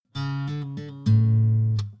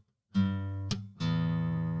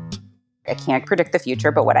I can't predict the future,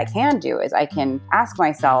 but what I can do is I can ask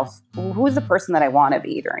myself, who's the person that I want to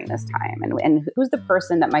be during this time? And who's the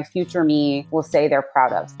person that my future me will say they're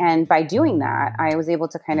proud of? And by doing that, I was able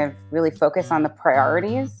to kind of really focus on the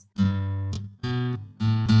priorities.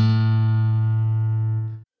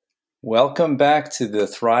 Welcome back to the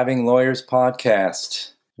Thriving Lawyers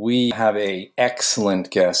podcast. We have an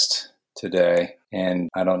excellent guest today, and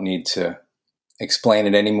I don't need to explain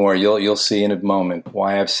it anymore. You'll see in a moment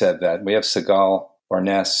why I've said that. We have Sigal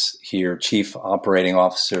Barnes here, Chief Operating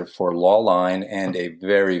Officer for Lawline, and a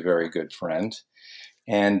very, very good friend.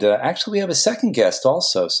 And actually, we have a second guest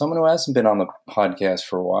also, someone who hasn't been on the podcast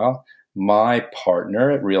for a while. My partner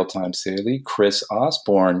at Real Time Saley, Chris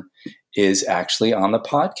Osborne, is actually on the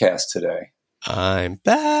podcast today. I'm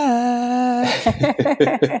back.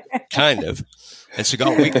 Kind of. And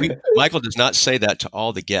Sigal, Michael does not say that to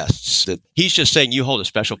all the guests. He's just saying you hold a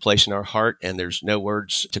special place in our heart, and there's no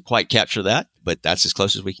words to quite capture that, but that's as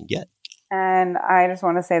close as we can get. And I just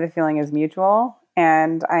want to say the feeling is mutual,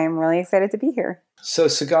 and I am really excited to be here. So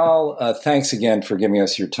Sigal, thanks again for giving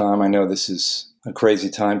us your time. I know this is a crazy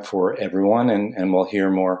time for everyone, and we'll hear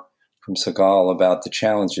more from Sigal about the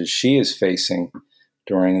challenges she is facing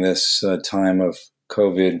during this time of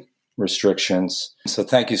COVID restrictions. So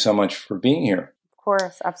thank you so much for being here. Of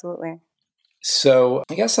course, absolutely. So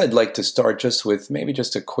I guess I'd like to start just with maybe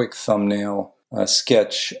just a quick thumbnail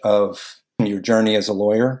sketch of your journey as a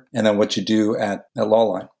lawyer and then what you do at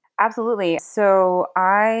Lawline. Absolutely. So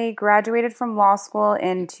I graduated from law school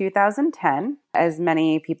in 2010. As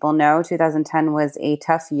many people know, 2010 was a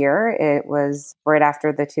tough year. It was right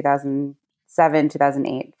after the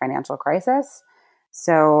 2007-2008 financial crisis.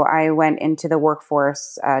 So I went into the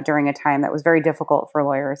workforce during a time that was very difficult for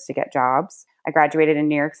lawyers to get jobs. I graduated in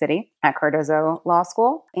New York City at Cardozo Law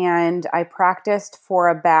School, and I practiced for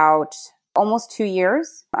about almost 2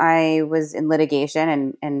 years. I was in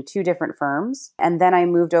litigation in two different firms, and then I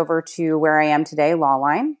moved over to where I am today,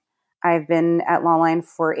 Lawline. I've been at Lawline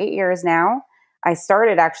for 8 years now. I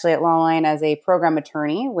started actually at Lawline as a program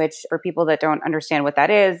attorney, which for people that don't understand what that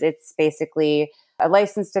is, it's basically a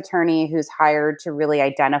licensed attorney who's hired to really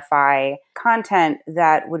identify content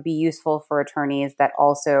that would be useful for attorneys that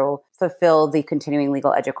also fulfill the continuing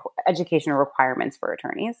legal education requirements for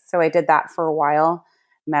attorneys. So I did that for a while,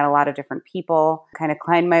 met a lot of different people, kind of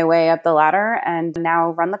climbed my way up the ladder, and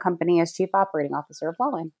now run the company as Chief Operating Officer of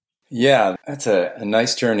Lawline. Yeah, that's a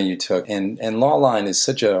nice journey you took. And Lawline is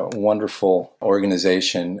such a wonderful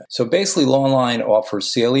organization. So basically, Lawline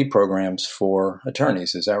offers CLE programs for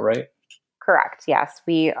attorneys. Is that right? Correct. Yes.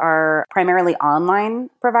 We are primarily online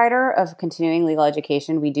provider of continuing legal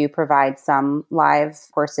education. We do provide some live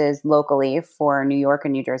courses locally for New York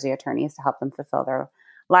and New Jersey attorneys to help them fulfill their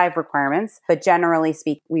live requirements. But generally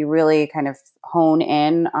speaking, we really kind of hone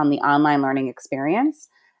in on the online learning experience,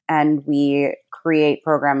 and we create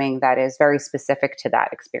programming that is very specific to that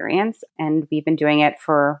experience. And we've been doing it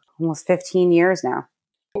for almost 15 years now.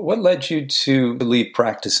 What led you to leave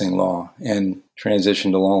practicing law and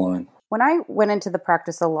transition to Lawline? When I went into the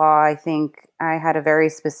practice of law, I think I had a very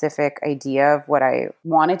specific idea of what I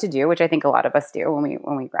wanted to do, which I think a lot of us do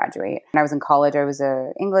when we graduate. When I was in college, I was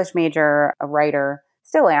an English major, a writer,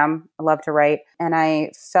 still am. I love to write. And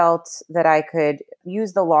I felt that I could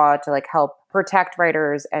use the law to help protect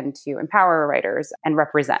writers and to empower writers and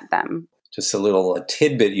represent them. Just a little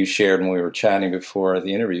tidbit you shared when we were chatting before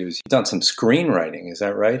the interviews. You've done some screenwriting, is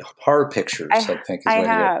that right? Horror pictures, I think, is what you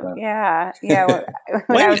have done. Yeah.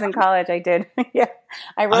 When I was in college, I did. Yeah,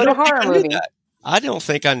 I wrote a horror movie. I don't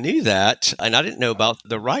think I knew that, and I didn't know about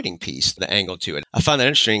the writing piece, the angle to it. I find that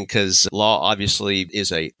interesting because law obviously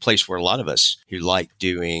is a place where a lot of us who like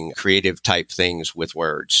doing creative type things with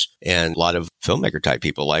words, and a lot of filmmaker type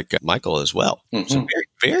people like Michael as well. Mm-hmm. So very,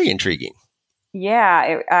 very intriguing.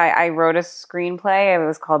 Yeah, I wrote a screenplay. It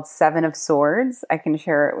was called Seven of Swords. I can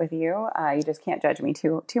share it with you. You just can't judge me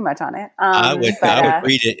too much on it. I would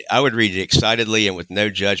read it. I would read it excitedly and with no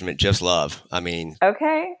judgment, just love. I mean,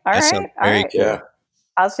 okay, all right. Cool. Yeah,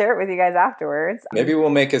 I'll share it with you guys afterwards. Maybe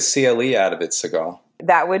we'll make a CLE out of it, Sigal.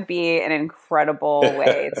 That would be an incredible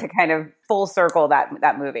way to kind of full circle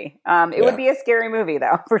that movie. It would be a scary movie,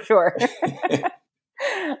 though, for sure.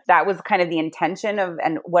 That was kind of the intention of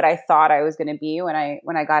and what I thought I was going to be when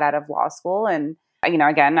I got out of law school. And,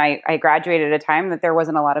 again, I graduated at a time that there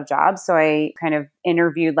wasn't a lot of jobs. So I kind of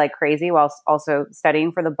interviewed like crazy while also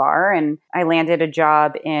studying for the bar. And I landed a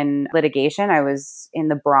job in litigation. I was in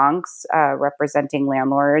the Bronx representing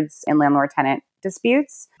landlords in landlord-tenant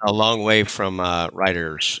disputes. A long way from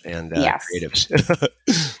writers and creatives.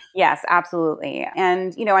 Yes, absolutely.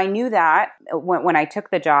 And, I knew that when I took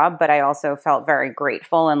the job, but I also felt very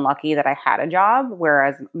grateful and lucky that I had a job,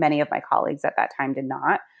 whereas many of my colleagues at that time did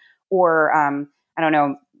not. Or I don't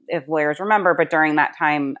know if lawyers remember, but during that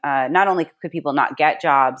time, not only could people not get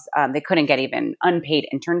jobs, they couldn't get even unpaid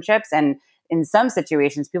internships. And in some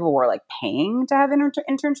situations, people were like paying to have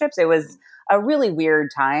internships. It was a really weird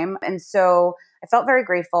time. And so I felt very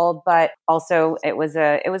grateful, but also it was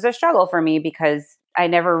a struggle for me because I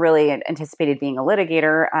never really anticipated being a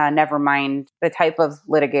litigator, never mind the type of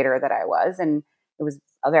litigator that I was. And it was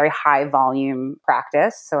a very high volume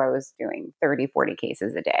practice. So I was doing 30, 40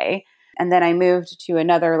 cases a day. And then I moved to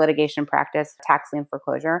another litigation practice, tax lien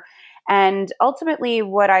foreclosure. And ultimately,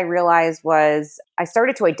 what I realized was I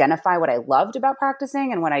started to identify what I loved about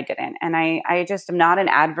practicing and what I didn't. And I just am not an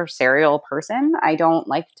adversarial person. I don't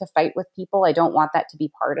like to fight with people. I don't want that to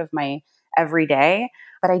be part of my everyday.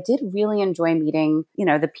 But I did really enjoy meeting,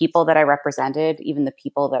 the people that I represented, even the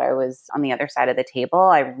people that I was on the other side of the table.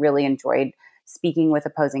 I really enjoyed speaking with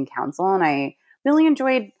opposing counsel, and I really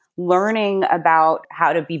enjoyed learning about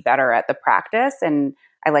how to be better at the practice. And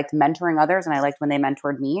I liked mentoring others, and I liked when they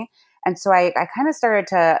mentored me. And so I kind of started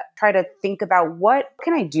to try to think about what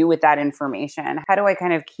can I do with that information? How do I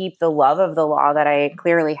kind of keep the love of the law that I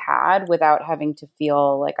clearly had without having to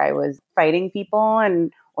feel like I was fighting people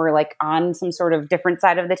or like on some sort of different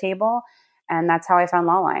side of the table? And that's how I found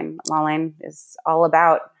Lawline. Lawline is all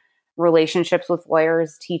about relationships with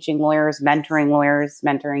lawyers, teaching lawyers,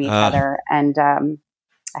 mentoring each other. And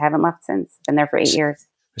I haven't left since. Been there for 8 years.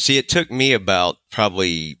 See, it took me about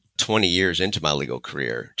probably 20 years into my legal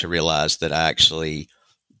career to realize that I actually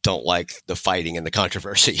don't like the fighting and the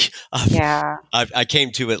controversy. I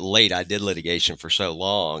came to it late. I did litigation for so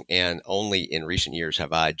long, and only in recent years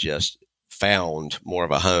have I just found more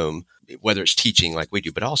of a home, whether it's teaching like we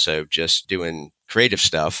do, but also just doing creative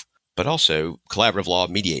stuff, but also collaborative law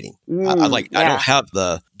mediating. I don't have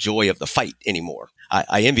the joy of the fight anymore.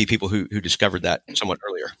 I envy people who discovered that somewhat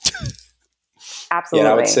earlier. Absolutely.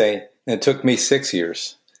 Yeah, I would say it took me 6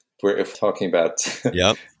 years. If talking about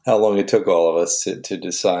how long it took all of us to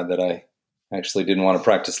decide that I actually didn't want to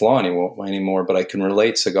practice law anymore. But I can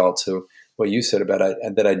relate, Sigal, to what you said about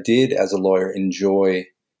that I did as a lawyer enjoy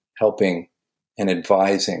helping and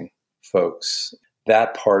advising folks.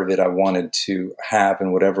 That part of it I wanted to have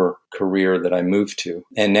in whatever career that I moved to.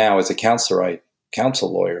 And now as a counselor, I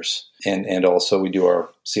counsel lawyers. And also we do our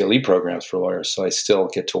CLE programs for lawyers. So I still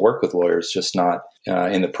get to work with lawyers, just not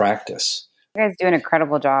in the practice. You guys do an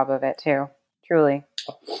incredible job of it too, truly.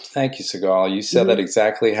 Thank you, Sigal. You said that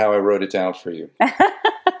exactly how I wrote it down for you.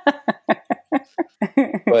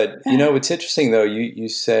 But, it's interesting, though. You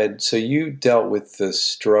said, so you dealt with the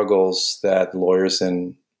struggles that lawyers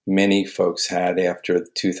and many folks had after the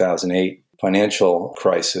 2008 financial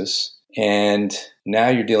crisis. And now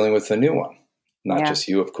you're dealing with a new one. Not just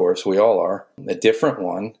you, of course. We all are. A different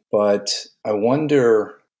one. But I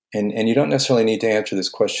wonder, and you don't necessarily need to answer this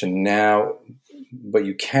question now, but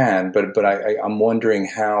you can. But I'm wondering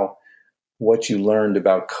what you learned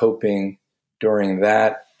about coping during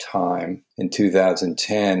that time in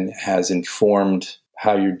 2010 has informed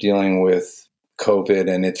how you're dealing with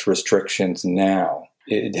COVID and its restrictions now.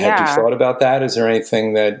 Have you thought about that? Is there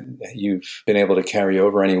anything that you've been able to carry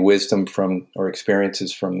over, any wisdom from or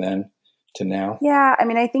experiences from then to now? Yeah,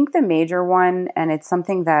 I think the major one, and it's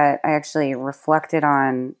something that I actually reflected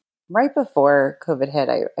on right before COVID hit.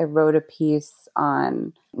 I wrote a piece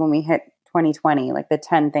on when we hit 2020, like the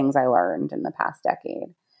 10 things I learned in the past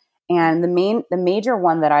decade. And the major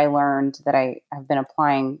one that I learned that I have been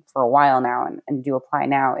applying for a while now and do apply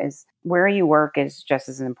now is where you work is just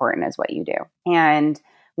as important as what you do. And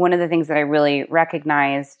one of the things that I really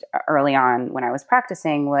recognized early on when I was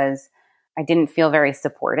practicing was I didn't feel very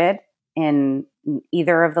supported in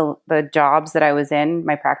either of the jobs that I was in,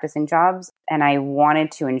 my practicing jobs. And I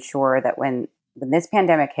wanted to ensure that when this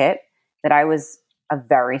pandemic hit, that I was a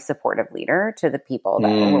very supportive leader to the people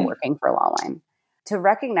that were working for Lawline. To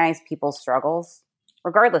recognize people's struggles,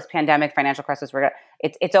 regardless, pandemic, financial crisis,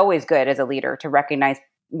 it's always good as a leader to recognize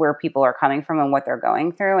where people are coming from and what they're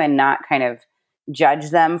going through and not kind of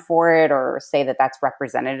judge them for it or say that that's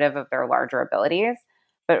representative of their larger abilities,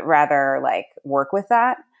 but rather like work with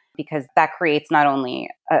that, because that creates not only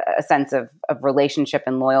a sense of relationship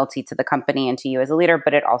and loyalty to the company and to you as a leader,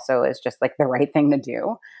 but it also is just like the right thing to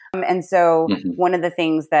do. And so one of the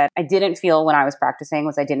things that I didn't feel when I was practicing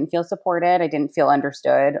was I didn't feel supported. I didn't feel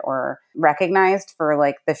understood or recognized for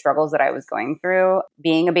like the struggles that I was going through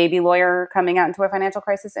being a baby lawyer coming out into a financial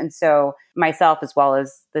crisis. And so myself, as well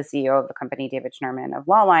as the CEO of the company, David Schnurman of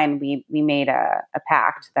Lawline, we made a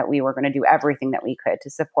pact that we were going to do everything that we could to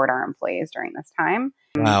support our employees during this time.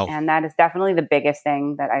 Wow. And that is definitely the biggest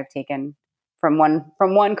thing that I've taken from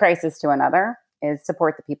one crisis to another is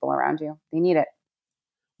support the people around you. They need it.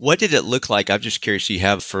 What did it look like? I'm just curious. You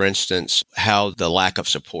have, for instance, how the lack of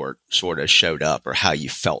support sort of showed up or how you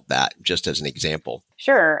felt that, just as an example.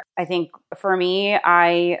 Sure. I think for me,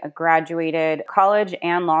 I graduated college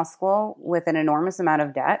and law school with an enormous amount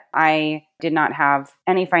of debt. I did not have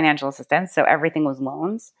any financial assistance, so everything was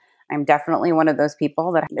loans. I'm definitely one of those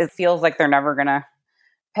people that it feels like they're never going to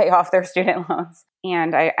pay off their student loans.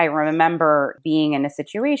 And I remember being in a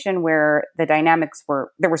situation where the dynamics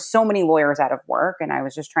were, there were so many lawyers out of work and I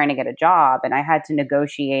was just trying to get a job and I had to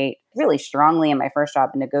negotiate really strongly in my first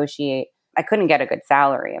job I couldn't get a good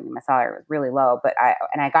salary. I mean, my salary was really low, but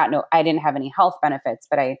I didn't have any health benefits,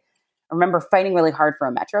 but I remember fighting really hard for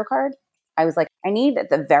a Metro card. I was like, I need at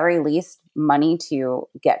the very least money to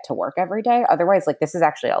get to work every day. Otherwise, like this is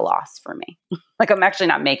actually a loss for me. Like I'm actually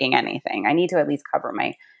not making anything. I need to at least cover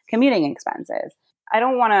my commuting expenses. I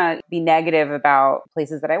don't want to be negative about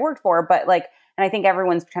places that I worked for, but like, and I think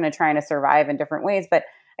everyone's kind of trying to survive in different ways. But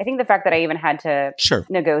I think the fact that I even had to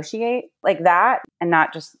negotiate like that and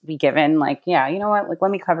not just be given like, yeah, you know what, like let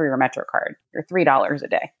me cover your Metro card, your $3 a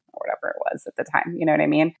day or whatever it was at the time. You know what I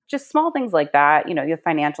mean? Just small things like that. You know, you have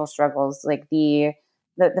financial struggles, like the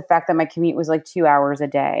fact that my commute was like 2 hours a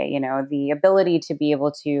day, you know, the ability to be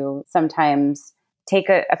able to sometimes take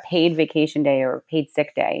a paid vacation day or paid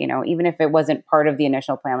sick day, you know, even if it wasn't part of the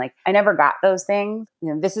initial plan. Like I never got those things.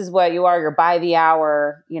 You know, this is what you are, you're by the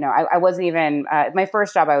hour. You know, I wasn't even, my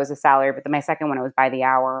first job, I was a salary, but then my second one, I was by the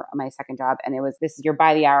hour on my second job. And it was, this is, you're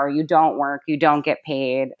by the hour, you don't work, you don't get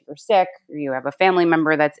paid. If you're sick, or you have a family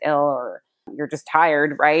member that's ill, or you're just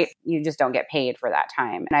tired, right? You just don't get paid for that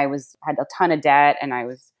time. And had a ton of debt and I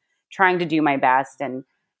was trying to do my best. And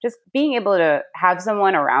just being able to have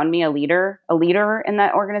someone around me, a leader in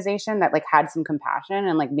that organization that like had some compassion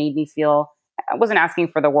and like made me feel, I wasn't asking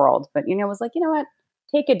for the world, but, you know, was like, you know what,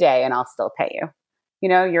 take a day and I'll still pay you. You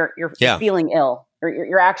know, you're feeling ill or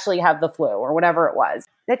you're actually have the flu or whatever it was.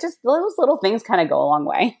 That just, those little things kind of go a long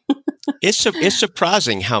way. It's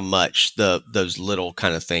surprising how much those little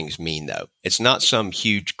kind of things mean, though. It's not some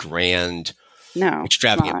huge, grand,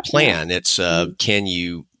 extravagant plan. No. It's can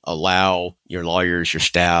you allow your lawyers, your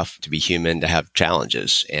staff to be human, to have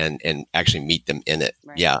challenges and actually meet them in it.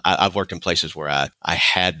 Right. Yeah, I've worked in places where I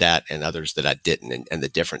had that and others that I didn't. And the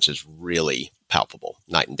difference is really palpable,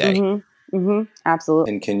 night and day. Mm-hmm. Mm-hmm.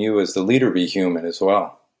 Absolutely. And can you as the leader be human as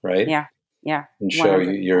well, right? Yeah. Yeah. And show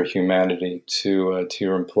your humanity to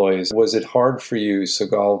your employees. Was it hard for you,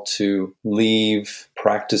 Sigal, to leave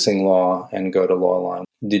practicing law and go to Lawline?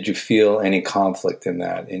 Did you feel any conflict in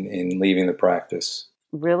that, in leaving the practice?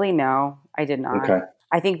 Really, no, I did not. Okay.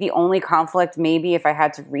 I think the only conflict maybe if I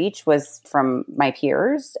had to reach was from my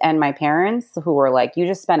peers and my parents who were like, you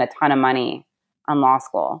just spent a ton of money on law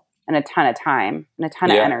school and a ton of time and a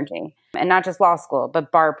ton of energy. And not just law school,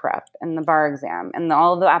 but bar prep and the bar exam and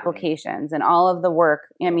all of the applications and all of the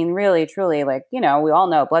work. I mean, really, truly, like, you know, we all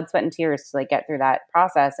know blood, sweat, and tears to like get through that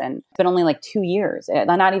process. And it's been only like 2 years. It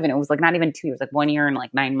was not even 2 years, like 1 year and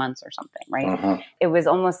like 9 months or something, right? Uh-huh. It was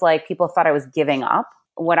almost like people thought I was giving up.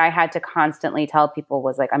 What I had to constantly tell people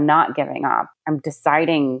was like, I'm not giving up. I'm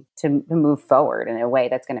deciding to move forward in a way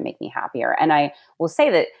that's going to make me happier. And I will say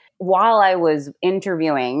that while I was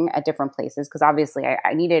interviewing at different places, because obviously I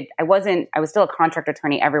was still a contract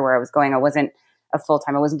attorney everywhere I was going. I wasn't a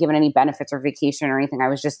full-time. I wasn't given any benefits or vacation or anything. I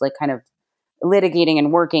was just like kind of litigating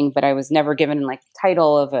and working, but I was never given like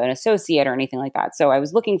title of an associate or anything like that. So I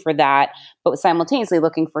was looking for that, but simultaneously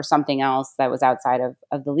looking for something else that was outside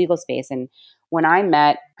of the legal space. And when I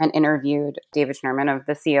met and interviewed David Schnurman of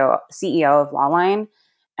the CEO of Lawline,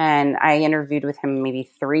 and I interviewed with him maybe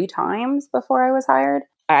 3 times before I was hired,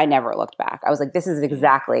 I never looked back. I was like, this is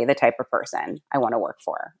exactly the type of person I want to work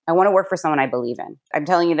for. I want to work for someone I believe in. I'm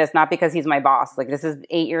telling you this not because he's my boss. Like this is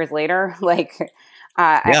 8 years later. Like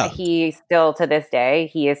he still to this day,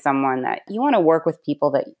 he is someone that you want to work with people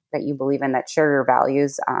that you believe in, that share your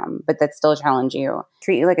values, but that still challenge you,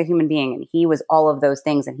 treat you like a human being. And he was all of those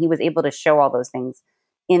things. And he was able to show all those things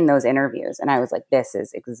in those interviews. And I was like, this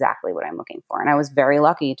is exactly what I'm looking for. And I was very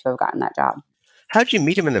lucky to have gotten that job. How did you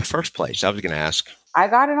meet him in the first place? I was going to ask. I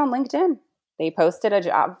got it on LinkedIn. They posted a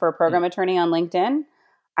job for a program attorney on LinkedIn.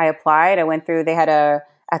 I applied. I went through,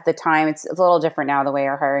 at the time, it's a little different now the way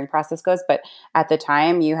our hiring process goes, but at the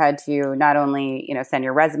time you had to not only, send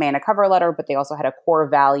your resume and a cover letter, but they also had a core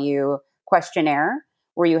value questionnaire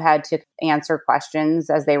where you had to answer questions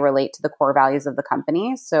as they relate to the core values of the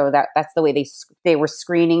company. So that's the way they were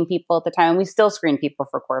screening people at the time. We still screen people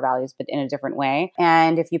for core values, but in a different way.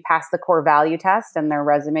 And if you pass the core value test and their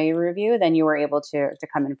resume review, then you were able to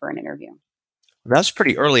come in for an interview. That's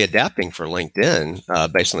pretty early adapting for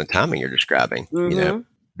LinkedIn based on the timing you're describing, Mm-hmm.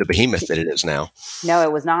 The behemoth that it is now. No,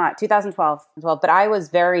 it was not 2012, but I was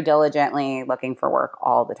very diligently looking for work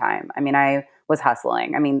all the time. I mean, I was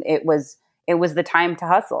hustling. I mean, it was the time to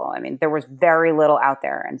hustle. I mean, there was very little out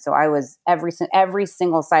there. And so I was every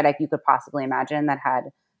single site you could possibly imagine that had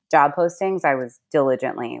job postings, I was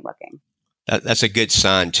diligently looking. That's a good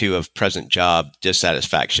sign too of present job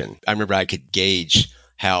dissatisfaction. I remember I could gauge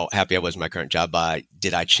how happy I was in my current job by,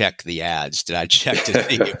 did I check the ads? Did I check to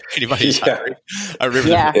see if anybody's hiring? I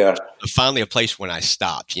remember finally a place when I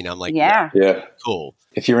stopped, I'm like, yeah, cool.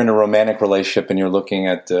 If you're in a romantic relationship and you're looking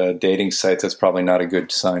at dating sites, that's probably not a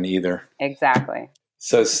good sign either. Exactly.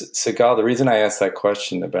 So Sigal, the reason I asked that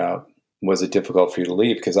question about, was it difficult for you to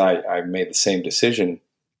leave? Because I made the same decision,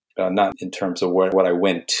 not in terms of what I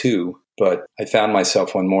went to, but I found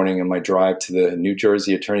myself one morning in my drive to the New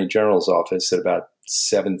Jersey Attorney General's office at about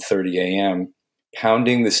 7:30 a.m.,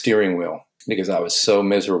 pounding the steering wheel because I was so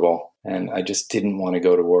miserable and I just didn't want to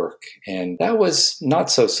go to work. And that was not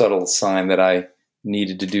so subtle a sign that I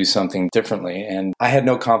needed to do something differently. And I had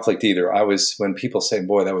no conflict either. When people say,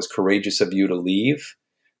 boy, that was courageous of you to leave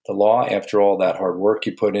the law after all that hard work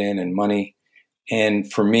you put in and money. And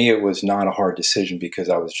for me, it was not a hard decision because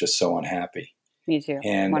I was just so unhappy. Me too.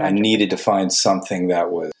 And 100%. I needed to find something that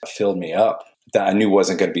filled me up. That I knew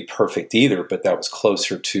wasn't going to be perfect either, but that was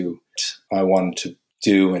closer to what I wanted to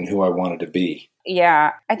do and who I wanted to be.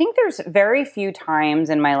 Yeah. I think there's very few times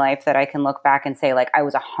in my life that I can look back and say, like, I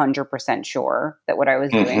was 100% sure that what I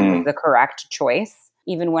was doing was the correct choice.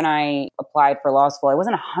 Even when I applied for law school, I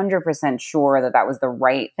wasn't 100% sure that was the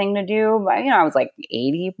right thing to do. But, I was like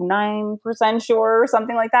 89% sure or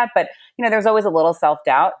something like that. But, there's always a little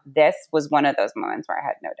self-doubt. This was one of those moments where I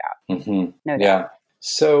had no doubt. Mm-hmm. No doubt. Yeah.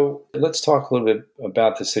 So let's talk a little bit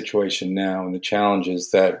about the situation now and the challenges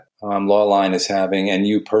that Lawline is having and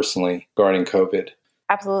you personally regarding COVID.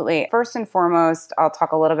 Absolutely. First and foremost, I'll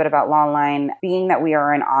talk a little bit about Lawline. Being that we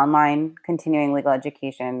are an online continuing legal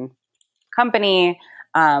education company,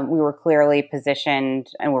 we were clearly positioned,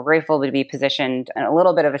 and we're grateful to be positioned in a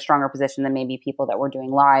little bit of a stronger position than maybe people that were doing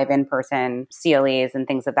live in-person CLEs and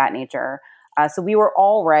things of that nature. So we were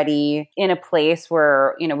already in a place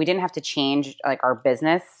where, we didn't have to change like our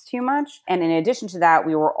business too much. And in addition to that,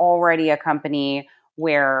 we were already a company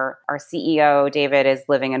where our CEO, David, is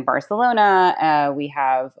living in Barcelona. We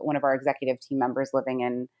have one of our executive team members living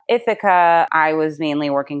in Ithaca. I was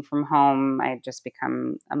mainly working from home. I had just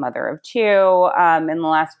become a mother of two in the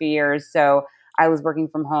last few years. So I was working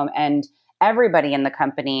from home, and everybody in the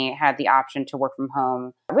company had the option to work from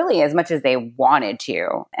home really as much as they wanted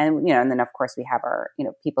to. And, and then of course we have our,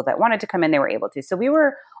 people that wanted to come in, they were able to. So we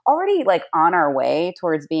were already like on our way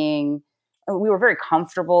towards we were very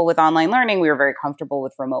comfortable with online learning. We were very comfortable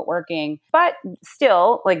with remote working, but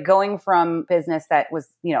still like going from business that was,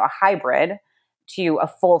 a hybrid to a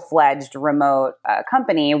full-fledged remote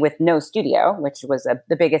company with no studio, which was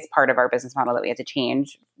the biggest part of our business model that we had to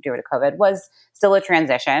change due to COVID, was still a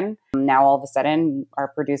transition. Now, all of a sudden, our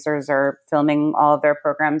producers are filming all of their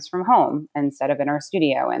programs from home instead of in our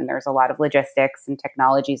studio. And there's a lot of logistics and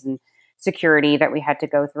technologies and security that we had to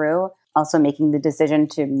go through. Also making the decision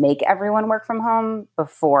to make everyone work from home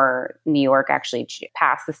before New York actually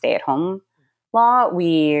passed the stay-at-home law,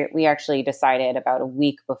 we actually decided about a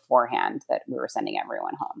week beforehand that we were sending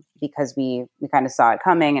everyone home because we kind of saw it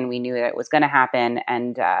coming and we knew that it was going to happen,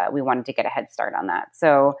 and we wanted to get a head start on that.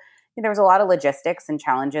 So there was a lot of logistics and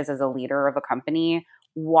challenges as a leader of a company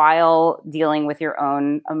while dealing with your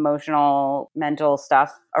own emotional, mental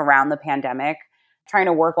stuff around the pandemic, trying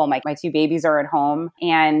to work while my two babies are at home,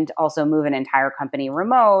 and also move an entire company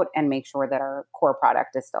remote and make sure that our core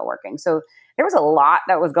product is still working. So there was a lot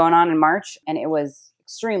that was going on in March, and it was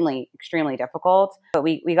extremely, extremely difficult. But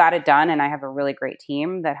we got it done, and I have a really great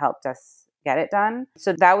team that helped us get it done.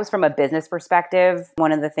 So that was, from a business perspective,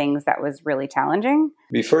 one of the things that was really challenging.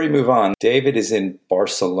 Before you move on, David is in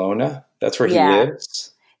Barcelona. That's where he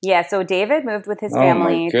lives? Yeah, so David moved with his Oh, my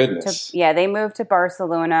family. goodness. They moved to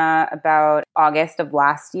Barcelona about August of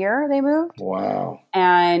last year. They moved. Wow.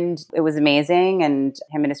 And it was amazing. And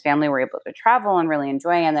him and his family were able to travel and really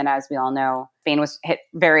enjoy. And then, as we all know, Spain was hit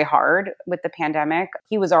very hard with the pandemic.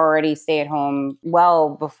 He was already stay at home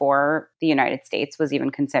well before the United States was even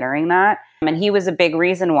considering that. And he was a big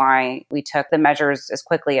reason why we took the measures as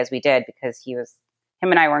quickly as we did, because him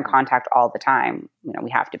and I were in contact all the time. You know, we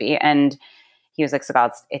have to be. And he was like, Sigal,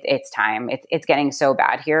 it's time. It's getting so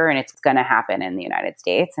bad here, and it's going to happen in the United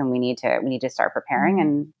States, and we need to start preparing.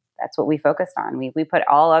 And that's what we focused on. We put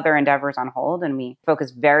all other endeavors on hold, and we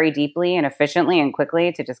focused very deeply and efficiently and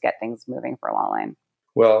quickly to just get things moving for Lawline.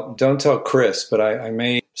 Well, don't tell Chris, but I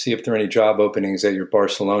may see if there are any job openings at your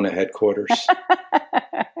Barcelona headquarters.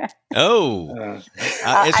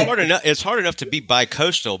 It's hard enough to be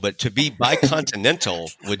bi-coastal, but to be bi-continental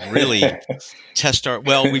would really test our.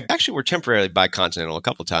 Well, we actually were temporarily bi-continental a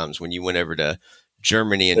couple of times when you went over to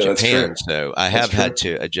Germany and Japan. So I have had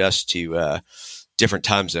to adjust to different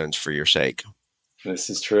time zones for your sake. This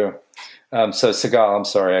is true. So Sigal, I'm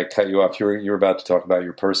sorry I cut you off. You were about to talk about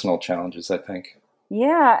your personal challenges, I think.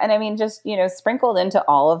 Yeah. And I mean, just, sprinkled into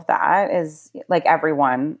all of that is, like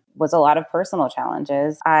everyone, was a lot of personal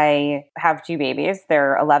challenges. I have 2 babies.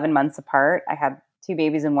 They're 11 months apart. I had 2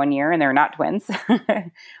 babies in 1 year, and they're not twins.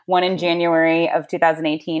 One in January of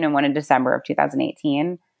 2018 and one in December of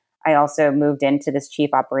 2018. I also moved into this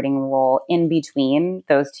chief operating role in between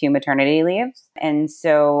those 2 maternity leaves. And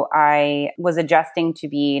so I was adjusting to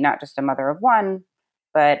be not just a mother of 1,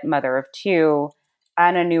 but mother of 2,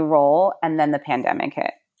 and a new role. And then the pandemic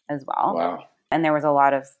hit as well. Wow. And there was a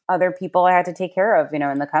lot of other people I had to take care of,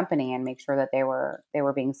 in the company, and make sure that they were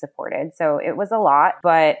being supported. So it was a lot.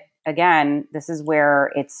 But again, this is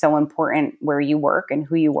where it's so important where you work and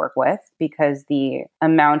who you work with, because the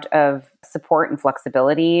amount of support and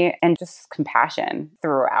flexibility and just compassion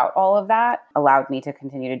throughout all of that allowed me to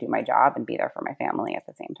continue to do my job and be there for my family at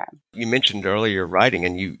the same time. You mentioned earlier writing,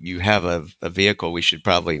 and you have a vehicle we should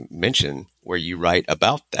probably mention where you write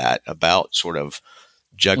about that, about sort of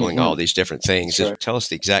juggling all these different things. Sure. Tell us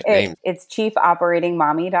the exact name. It's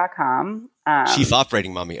chiefoperatingmommy.com. Chief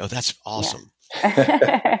Operating Mommy. Oh, that's awesome.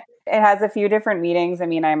 Yeah. It has a few different meetings. I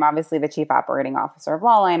mean, I'm obviously the chief operating officer of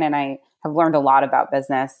Lawline, and I have learned a lot about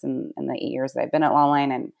business in the 8 years that I've been at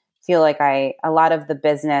Lawline, and feel like a lot of the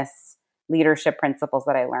business leadership principles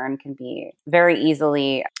that I learned can be very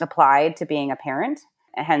easily applied to being a parent,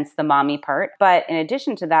 hence the mommy part. But in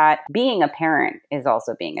addition to that, being a parent is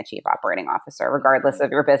also being a chief operating officer. Regardless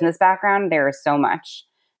of your business background, there is so much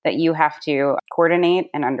that you have to coordinate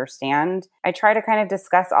and understand. I try to kind of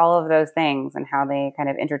discuss all of those things and how they kind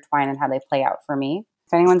of intertwine and how they play out for me.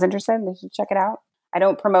 If anyone's interested, they should check it out. I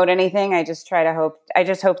don't promote anything. I just hope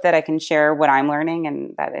that I can share what I'm learning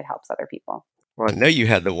and that it helps other people. Well, I know you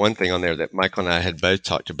had the one thing on there that Michael and I had both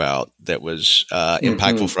talked about that was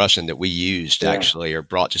impactful for us and that we used actually, or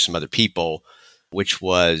brought to some other people, which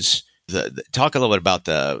was talk a little bit about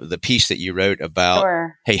the piece that you wrote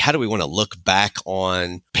about, hey, how do we want to look back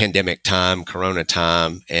on pandemic time, Corona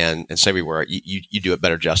time, and say we were, you do it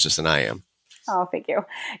better justice than I am. Oh, thank you.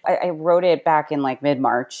 I wrote it back in like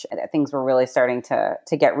mid-March. Things were really starting to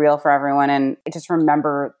get real for everyone. And I just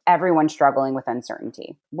remember everyone struggling with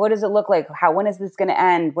uncertainty. What does it look like? When is this going to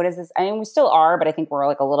end? What is this? I mean, we still are, but I think we're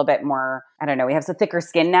like a little bit more, I don't know, we have some thicker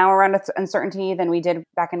skin now around uncertainty than we did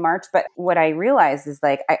back in March. But what I realized is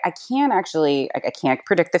like, I can't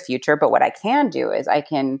predict the future, but what I can do is I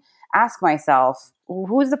can ask myself,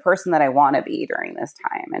 who's the person that I want to be during this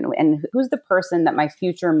time? And who's the person that my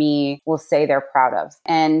future me will say they're proud of?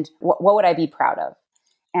 And what would I be proud of?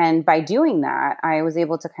 And by doing that, I was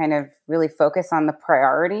able to kind of really focus on the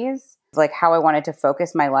priorities, like how I wanted to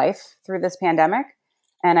focus my life through this pandemic.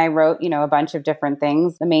 And I wrote, a bunch of different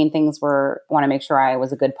things. The main things were, I want to make sure I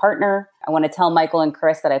was a good partner. I want to tell Michael and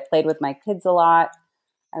Chris that I played with my kids a lot.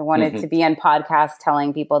 I wanted to be on podcasts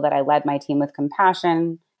telling people that I led my team with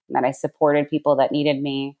compassion, that I supported people that needed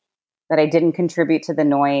me, that I didn't contribute to the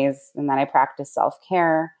noise, and that I practiced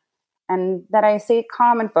self-care, and that I stay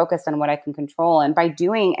calm and focused on what I can control. And by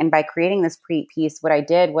creating this piece, what I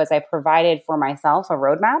did was I provided for myself a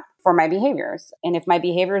roadmap for my behaviors. And if my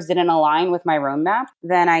behaviors didn't align with my roadmap,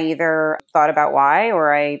 then I either thought about why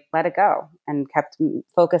or I let it go and kept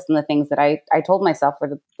focused on the things that I told myself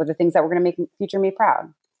were the things that were going to make future me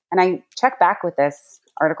proud. And I check back with this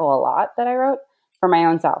article a lot that I wrote for my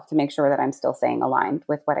own self to make sure that I'm still staying aligned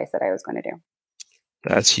with what I said I was going to do.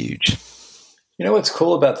 That's huge. You know what's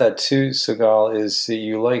cool about that too, Sigal, is that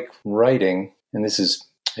you like writing, and it's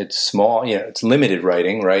small, it's limited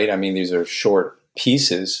writing, right? I mean, these are short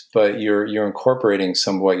pieces, but you're incorporating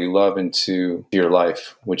some of what you love into your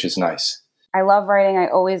life, which is nice. I love writing.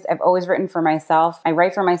 I've always written for myself. I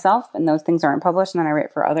write for myself, and those things aren't published. And then I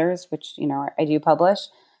write for others, which, I do publish.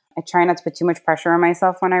 I try not to put too much pressure on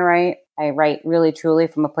myself when I write. I write really, truly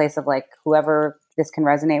from a place of like, whoever this can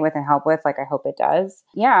resonate with and help with, like, I hope it does.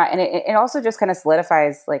 Yeah. And it also just kind of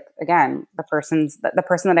solidifies, like, again, the person that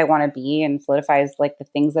I want to be, and solidifies like the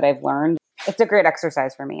things that I've learned. It's a great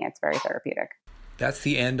exercise for me. It's very therapeutic. That's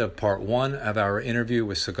the end of part 1 of our interview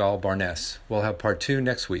with Sigal Barnes. We'll have part 2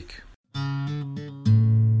 next week.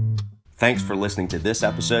 Thanks for listening to this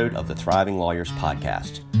episode of the Thriving Lawyers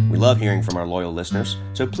Podcast. We love hearing from our loyal listeners,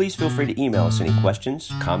 so please feel free to email us any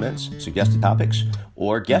questions, comments, suggested topics,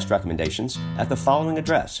 or guest recommendations at the following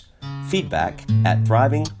address: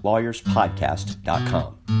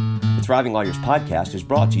 feedback@thrivinglawyerspodcast.com. The Thriving Lawyers Podcast is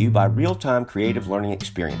brought to you by Real-Time Creative Learning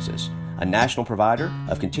Experiences, a national provider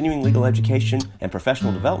of continuing legal education and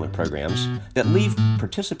professional development programs that leave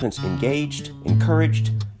participants engaged,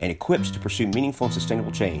 encouraged, and equipped to pursue meaningful and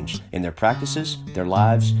sustainable change in their practices, their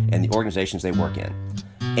lives, and the organizations they work in.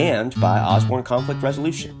 And by Osborne Conflict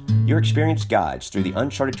Resolution, your experienced guides through the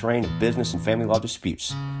uncharted terrain of business and family law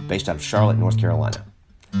disputes, based out of Charlotte, North Carolina.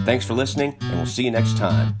 Thanks for listening, and we'll see you next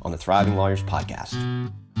time on the Thriving Lawyers Podcast.